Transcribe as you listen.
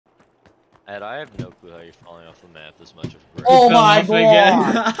Ed, I have no clue how you're falling off the map this much. Oh Fell my off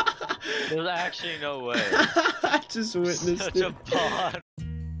god! There's actually no way. I just witnessed Such it. a bot.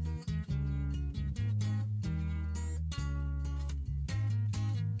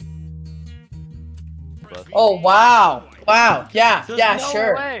 Oh wow! Wow! Yeah, There's yeah, no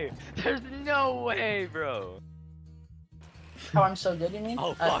sure. way. There's no way, bro. How I'm so good, you mean?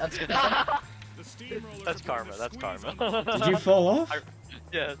 Oh fuck. That's good. That's karma. That's karma. Did you fall off?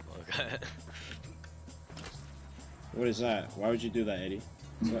 Yes. Okay. What is that? Why would you do that, Eddie?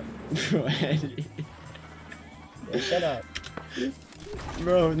 Bro, Eddie. Shut up.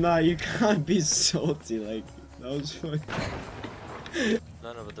 Bro, nah, you can't be salty. Like, that was fucking.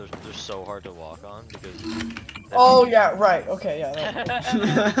 No, but they're so hard to walk on because. Oh yeah, right. Okay, yeah.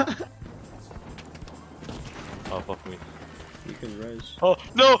 That. Oh fuck me. You can res. Oh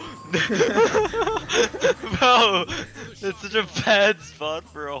no! Bro, it's such a bad spot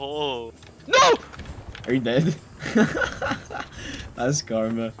for a hole. No! Are you dead? That's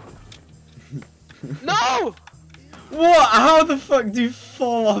karma. No! What? How the fuck do you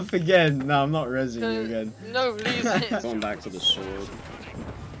fall off again? No, I'm not resing you again. No, please. Going back to the sword.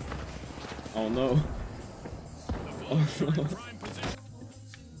 Oh no. Oh no.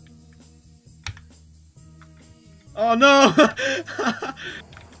 Oh no!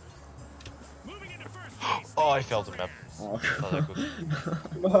 Oh, I failed the map. Oh,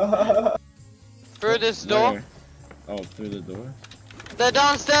 Through this door. Where? Oh, through the door? They're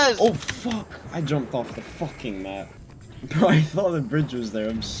downstairs. Oh fuck! I jumped off the fucking map. Bro, I thought the bridge was there.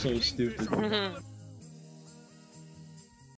 I'm so stupid.